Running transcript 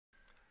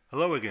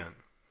Hello again.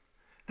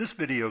 This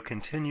video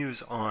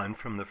continues on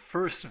from the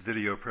first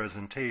video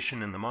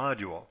presentation in the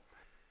module.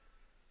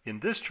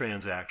 In this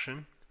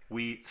transaction,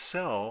 we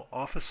sell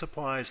office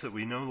supplies that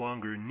we no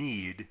longer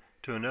need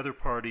to another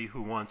party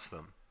who wants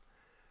them.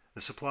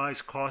 The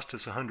supplies cost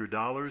us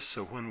 $100,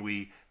 so when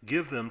we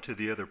give them to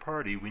the other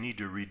party, we need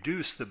to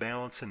reduce the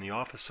balance in the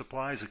office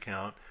supplies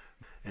account,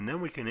 and then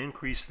we can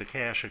increase the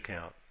cash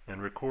account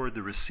and record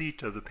the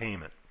receipt of the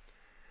payment.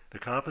 The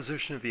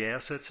composition of the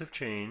assets have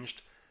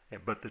changed,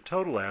 but the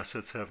total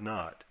assets have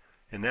not,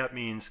 and that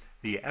means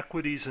the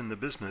equities in the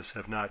business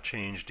have not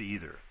changed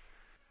either.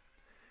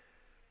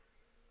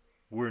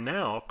 We're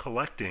now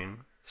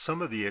collecting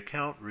some of the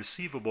account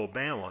receivable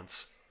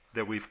balance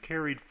that we've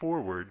carried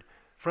forward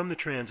from the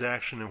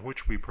transaction in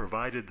which we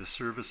provided the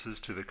services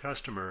to the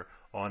customer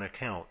on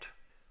account.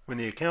 When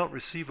the account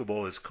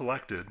receivable is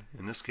collected,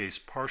 in this case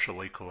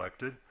partially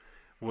collected,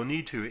 we'll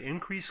need to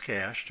increase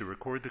cash to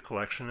record the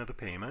collection of the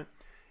payment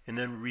and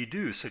then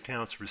reduce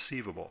accounts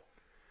receivable.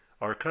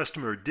 Our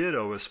customer did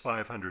owe us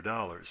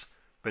 $500,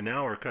 but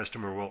now our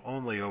customer will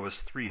only owe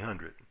us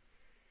 $300.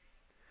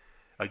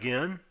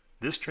 Again,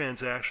 this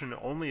transaction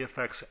only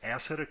affects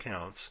asset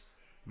accounts.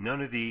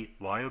 None of the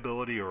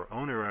liability or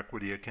owner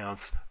equity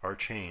accounts are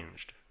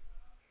changed.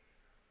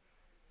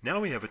 Now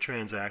we have a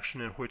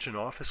transaction in which an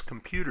office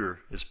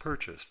computer is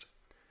purchased,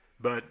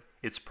 but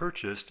it's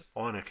purchased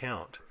on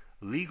account.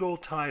 Legal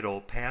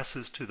title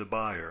passes to the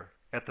buyer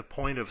at the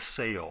point of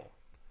sale.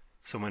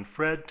 So when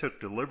Fred took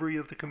delivery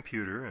of the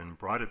computer and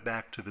brought it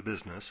back to the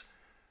business,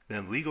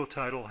 then legal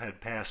title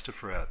had passed to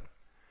Fred.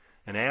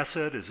 An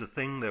asset is a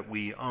thing that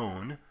we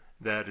own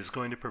that is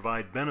going to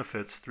provide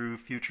benefits through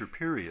future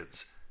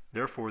periods.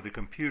 Therefore, the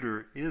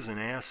computer is an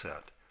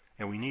asset,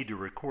 and we need to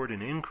record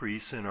an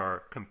increase in our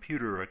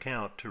computer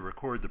account to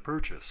record the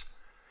purchase.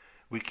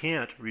 We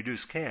can't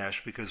reduce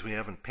cash because we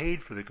haven't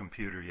paid for the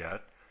computer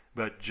yet,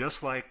 but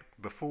just like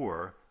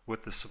before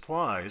with the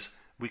supplies,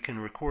 we can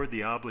record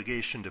the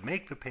obligation to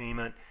make the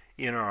payment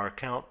in our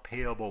account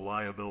payable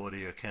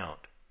liability account.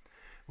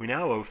 We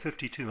now owe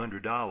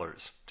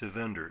 $5,200 to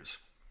vendors.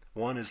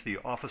 One is the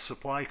office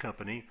supply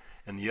company,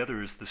 and the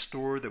other is the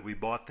store that we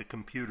bought the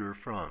computer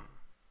from.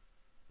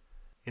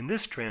 In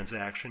this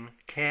transaction,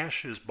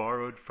 cash is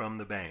borrowed from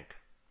the bank,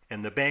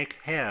 and the bank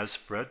has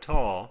Fred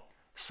Tall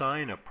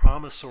sign a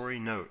promissory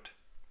note.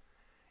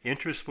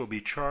 Interest will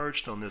be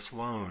charged on this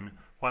loan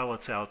while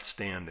it's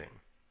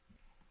outstanding.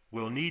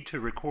 We'll need to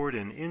record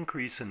an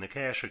increase in the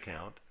cash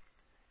account,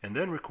 and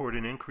then record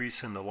an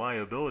increase in the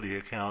liability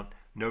account,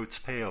 notes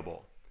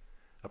payable.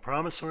 A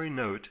promissory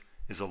note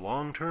is a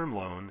long-term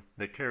loan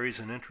that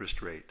carries an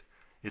interest rate.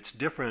 It's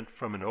different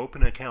from an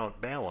open account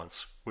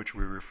balance, which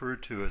we refer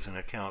to as an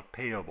account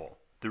payable.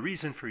 The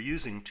reason for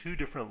using two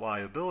different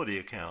liability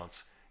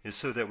accounts is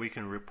so that we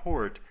can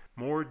report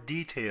more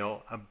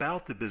detail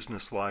about the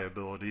business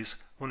liabilities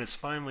when it's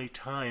finally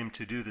time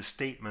to do the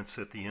statements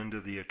at the end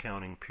of the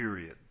accounting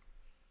period.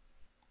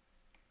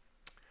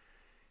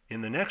 In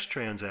the next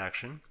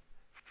transaction,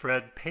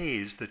 Fred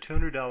pays the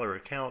 $200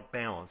 account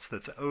balance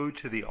that's owed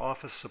to the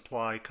office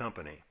supply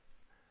company.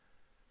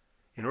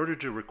 In order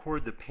to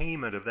record the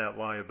payment of that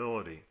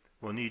liability,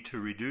 we'll need to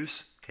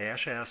reduce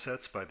cash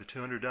assets by the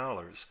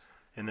 $200,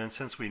 and then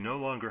since we no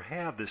longer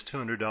have this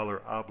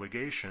 $200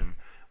 obligation,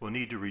 we'll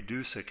need to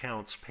reduce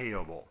accounts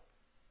payable.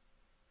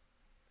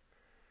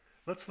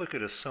 Let's look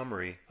at a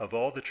summary of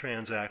all the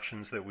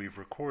transactions that we've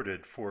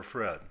recorded for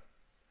Fred.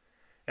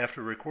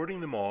 After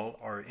recording them all,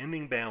 our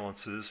ending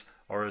balances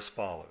are as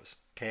follows.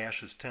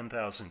 Cash is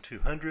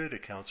 $10,200,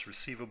 accounts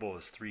receivable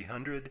is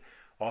 $300,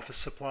 office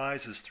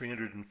supplies is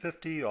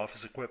 $350,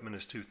 office equipment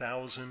is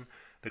 $2,000,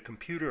 the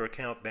computer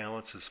account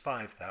balance is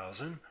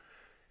 $5,000,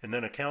 and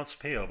then accounts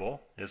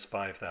payable is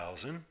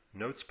 $5,000,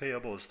 notes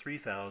payable is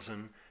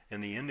 $3,000,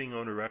 and the ending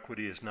owner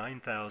equity is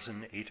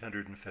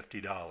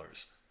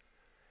 $9,850.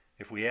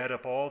 If we add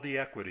up all the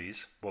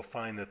equities, we'll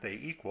find that they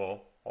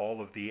equal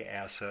all of the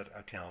asset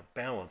account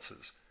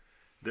balances.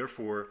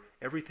 Therefore,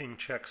 everything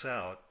checks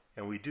out,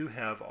 and we do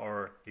have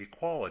our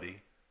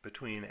equality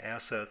between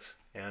assets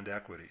and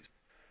equities.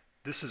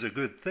 This is a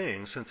good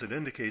thing since it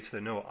indicates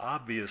that no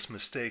obvious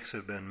mistakes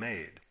have been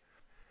made.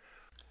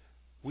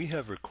 We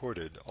have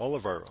recorded all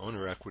of our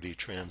owner equity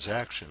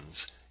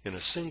transactions in a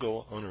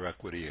single owner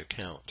equity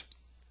account.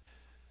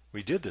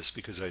 We did this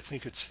because I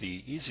think it's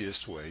the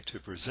easiest way to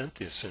present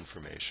this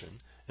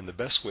information and the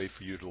best way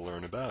for you to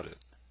learn about it.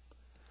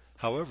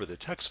 However, the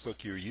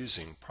textbook you're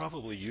using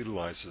probably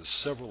utilizes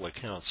several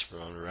accounts for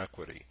owner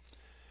equity.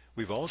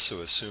 We've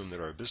also assumed that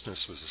our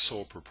business was a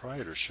sole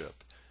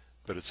proprietorship,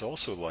 but it's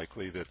also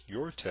likely that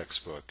your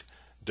textbook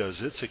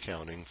does its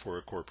accounting for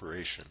a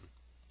corporation.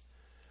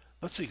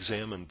 Let's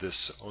examine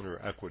this owner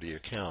equity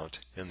account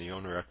and the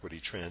owner equity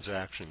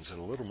transactions in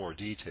a little more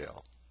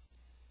detail.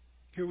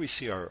 Here we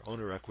see our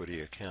owner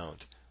equity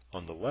account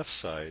on the left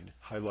side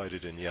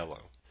highlighted in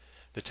yellow.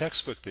 The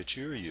textbook that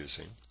you're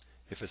using,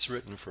 if it's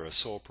written for a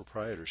sole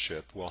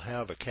proprietorship, will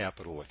have a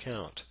capital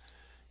account.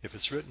 If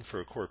it's written for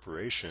a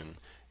corporation,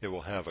 it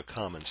will have a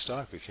common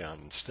stock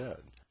account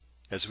instead.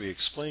 As we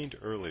explained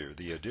earlier,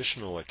 the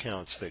additional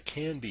accounts that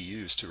can be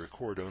used to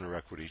record owner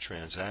equity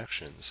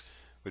transactions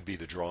would be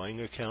the drawing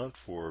account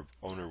for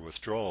owner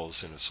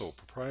withdrawals in a sole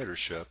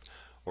proprietorship,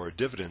 or a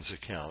dividends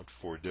account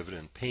for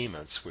dividend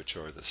payments, which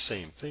are the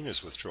same thing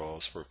as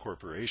withdrawals for a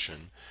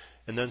corporation,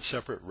 and then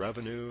separate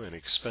revenue and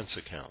expense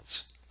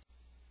accounts.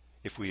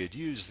 If we had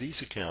used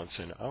these accounts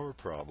in our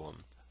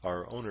problem,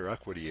 our owner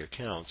equity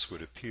accounts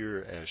would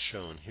appear as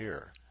shown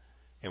here,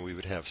 and we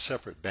would have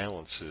separate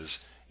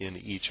balances in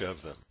each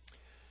of them.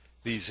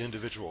 These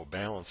individual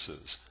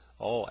balances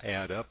all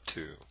add up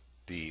to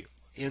the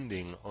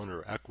ending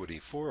owner equity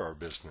for our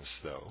business,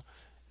 though,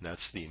 and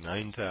that's the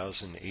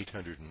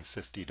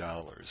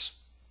 $9,850.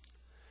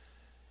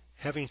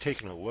 Having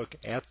taken a look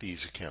at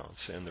these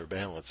accounts and their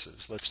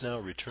balances, let's now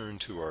return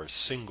to our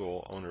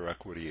single owner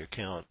equity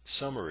account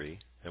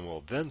summary, and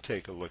we'll then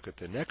take a look at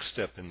the next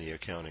step in the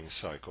accounting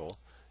cycle,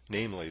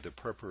 namely the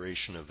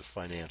preparation of the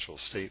financial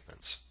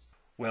statements.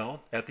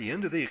 Well, at the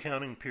end of the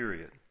accounting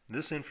period,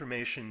 this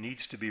information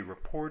needs to be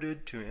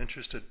reported to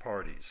interested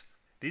parties.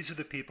 These are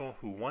the people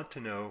who want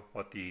to know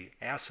what the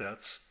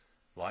assets,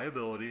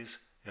 liabilities,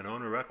 and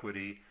owner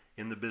equity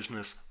in the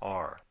business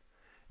are.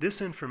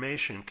 This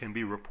information can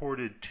be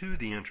reported to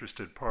the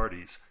interested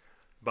parties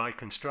by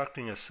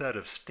constructing a set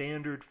of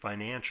standard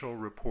financial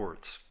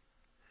reports.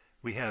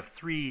 We have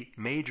three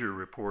major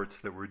reports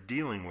that we're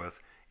dealing with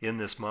in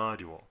this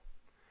module.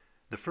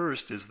 The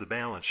first is the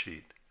balance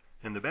sheet.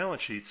 And the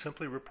balance sheet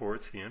simply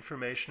reports the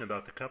information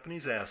about the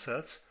company's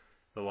assets,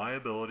 the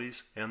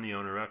liabilities, and the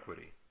owner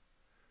equity.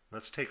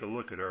 Let's take a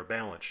look at our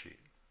balance sheet.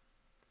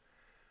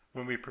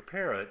 When we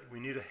prepare it, we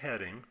need a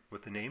heading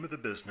with the name of the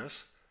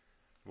business.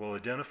 We'll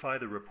identify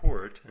the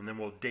report, and then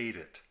we'll date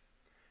it.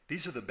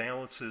 These are the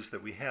balances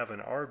that we have in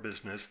our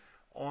business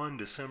on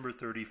December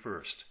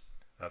 31st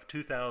of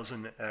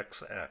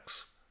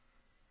 2000XX.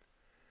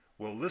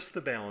 We'll list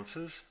the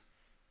balances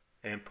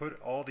and put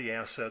all the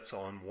assets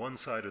on one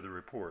side of the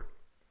report.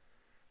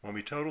 When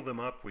we total them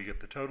up, we get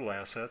the total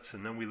assets,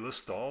 and then we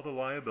list all the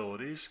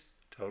liabilities,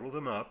 total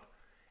them up,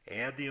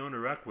 add the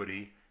owner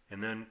equity,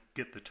 and then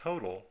get the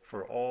total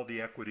for all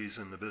the equities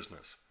in the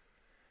business.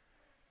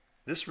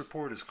 This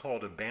report is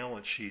called a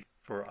balance sheet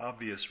for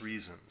obvious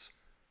reasons.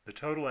 The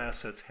total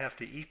assets have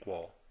to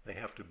equal, they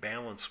have to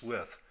balance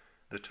with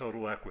the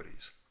total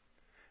equities.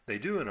 They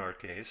do in our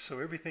case, so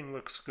everything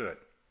looks good.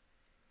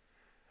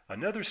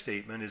 Another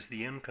statement is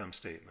the income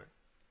statement.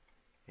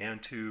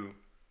 And to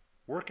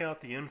work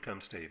out the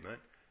income statement,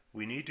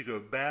 we need to go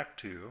back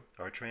to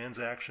our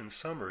transaction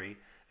summary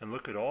and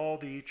look at all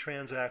the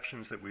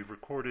transactions that we've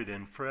recorded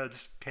in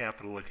Fred's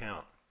capital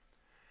account.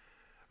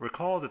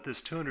 Recall that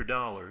this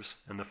 $200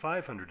 and the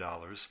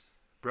 $500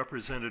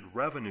 represented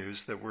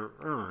revenues that were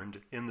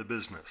earned in the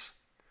business.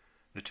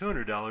 The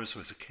 $200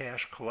 was a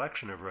cash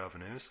collection of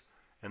revenues,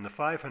 and the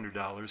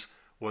 $500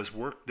 was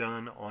work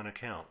done on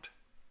account.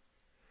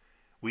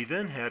 We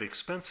then had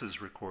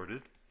expenses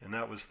recorded, and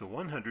that was the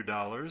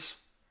 $100,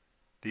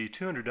 the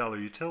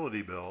 $200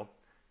 utility bill,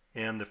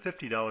 and the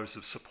 $50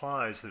 of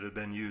supplies that had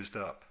been used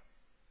up.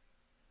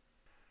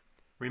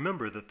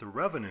 Remember that the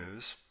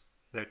revenues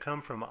that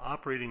come from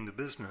operating the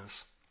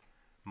business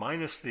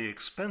minus the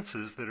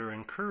expenses that are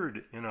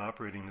incurred in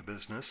operating the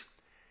business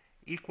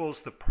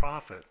equals the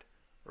profit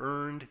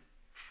earned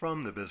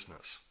from the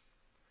business.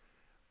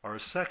 Our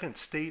second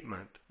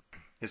statement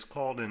is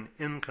called an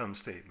income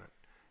statement,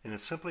 and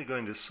it's simply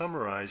going to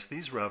summarize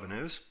these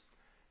revenues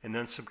and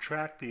then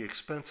subtract the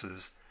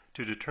expenses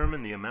to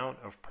determine the amount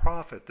of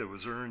profit that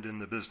was earned in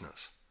the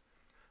business.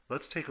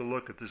 Let's take a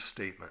look at this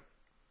statement.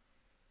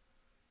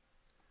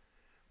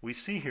 We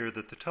see here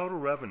that the total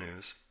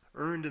revenues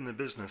earned in the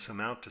business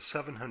amount to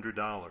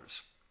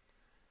 $700.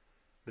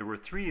 There were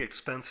three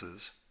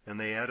expenses, and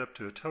they add up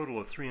to a total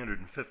of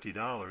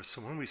 $350.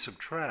 So when we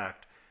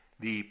subtract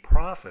the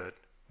profit,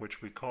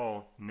 which we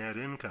call net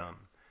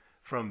income,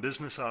 from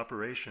business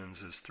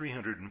operations is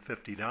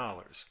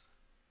 $350.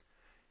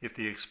 If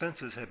the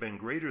expenses had been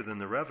greater than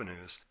the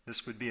revenues,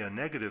 this would be a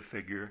negative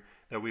figure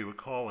that we would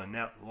call a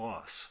net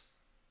loss.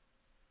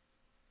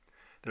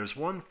 There's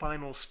one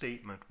final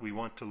statement we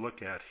want to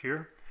look at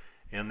here,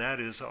 and that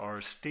is our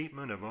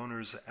statement of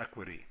owner's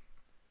equity.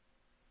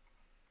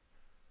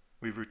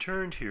 We've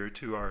returned here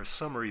to our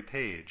summary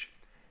page,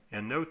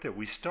 and note that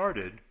we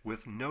started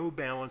with no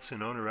balance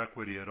in owner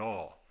equity at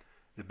all.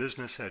 The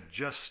business had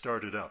just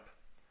started up.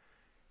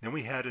 Then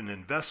we had an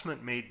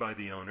investment made by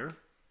the owner,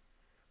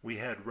 we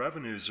had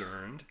revenues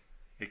earned,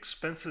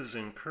 expenses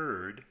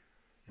incurred,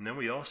 and then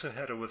we also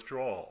had a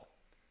withdrawal.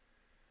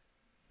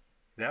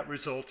 That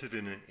resulted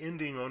in an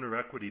ending owner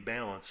equity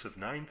balance of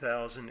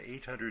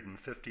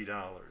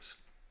 $9,850.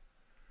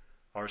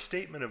 Our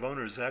statement of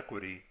owner's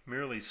equity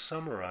merely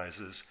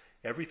summarizes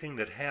everything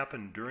that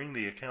happened during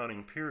the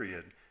accounting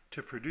period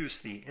to produce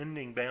the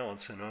ending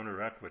balance in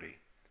owner equity.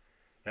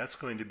 That's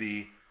going to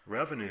be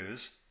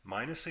revenues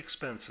minus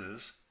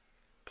expenses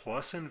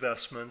plus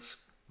investments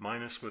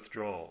minus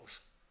withdrawals.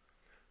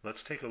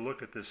 Let's take a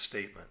look at this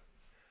statement.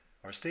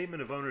 Our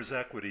statement of owner's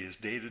equity is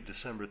dated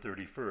December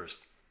 31st.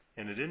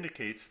 and it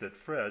indicates that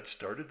Fred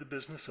started the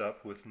business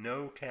up with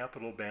no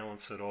capital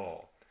balance at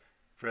all.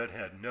 Fred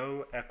had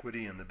no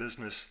equity in the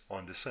business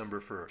on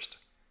December 1st.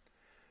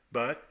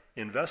 But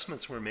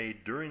investments were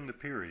made during the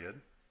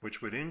period,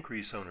 which would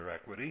increase owner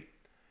equity.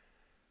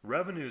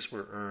 Revenues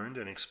were earned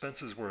and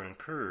expenses were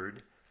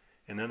incurred,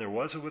 and then there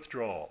was a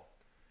withdrawal.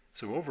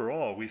 So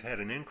overall, we've had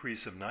an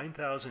increase of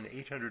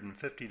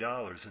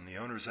 $9,850 in the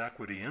owner's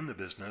equity in the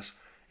business,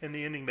 and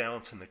the ending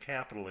balance in the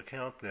capital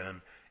account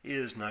then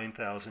is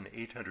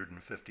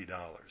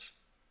 $9,850.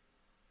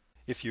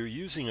 If you're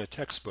using a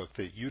textbook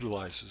that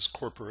utilizes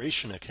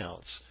corporation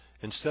accounts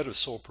instead of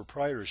sole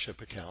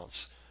proprietorship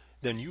accounts,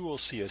 then you will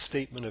see a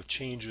statement of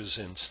changes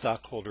in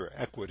stockholder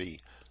equity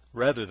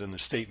rather than the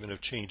statement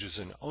of changes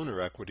in owner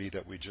equity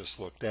that we just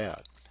looked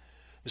at.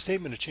 The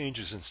statement of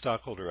changes in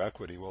stockholder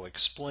equity will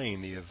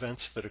explain the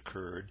events that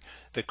occurred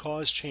that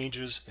caused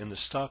changes in the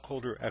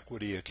stockholder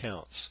equity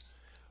accounts.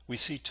 We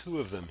see two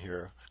of them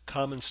here,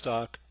 common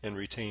stock and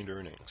retained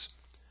earnings.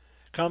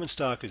 Common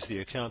stock is the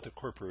account that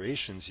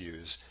corporations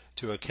use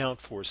to account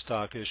for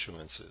stock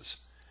issuances,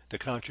 the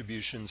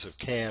contributions of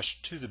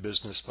cash to the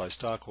business by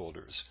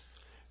stockholders.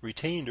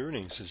 Retained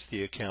earnings is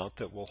the account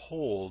that will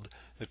hold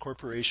the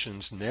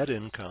corporation's net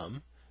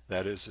income,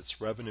 that is, its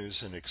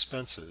revenues and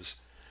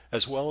expenses,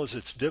 as well as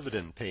its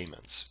dividend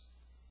payments.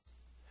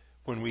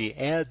 When we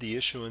add the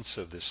issuance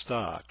of the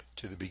stock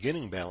to the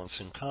beginning balance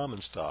in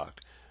common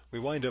stock, we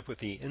wind up with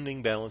the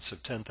ending balance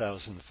of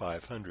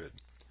 $10,500.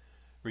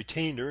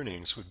 Retained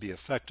earnings would be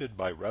affected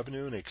by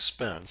revenue and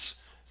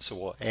expense, so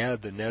we'll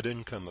add the net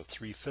income of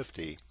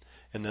 $350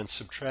 and then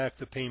subtract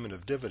the payment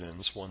of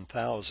dividends,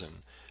 $1,000,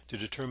 to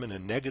determine a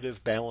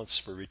negative balance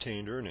for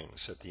retained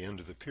earnings at the end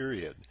of the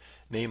period,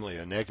 namely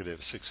a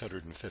negative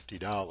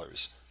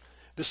 $650.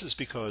 This is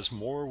because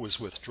more was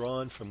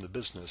withdrawn from the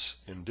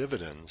business in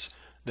dividends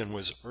than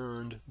was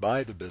earned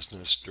by the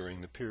business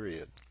during the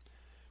period.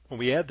 When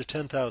we add the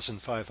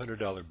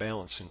 $10,500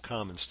 balance in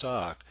common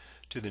stock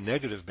to the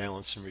negative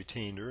balance in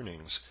retained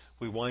earnings,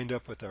 we wind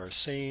up with our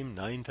same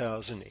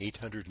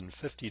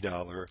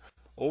 $9,850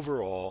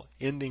 overall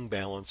ending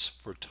balance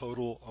for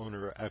total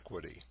owner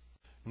equity.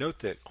 Note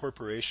that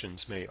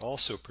corporations may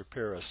also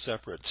prepare a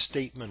separate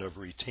statement of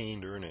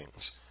retained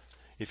earnings.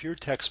 If your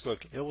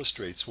textbook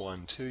illustrates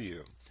one to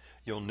you,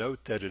 you'll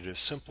note that it is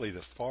simply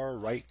the far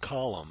right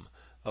column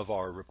of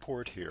our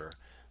report here,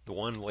 the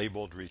one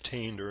labeled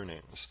retained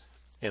earnings.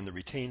 And the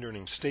retained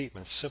earnings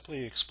statement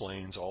simply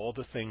explains all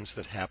the things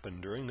that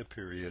happened during the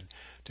period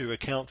to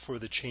account for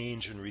the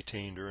change in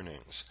retained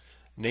earnings.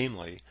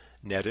 Namely,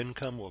 net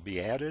income will be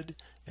added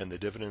and the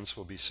dividends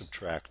will be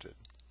subtracted.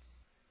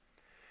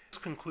 This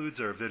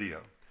concludes our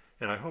video,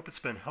 and I hope it's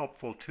been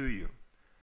helpful to you.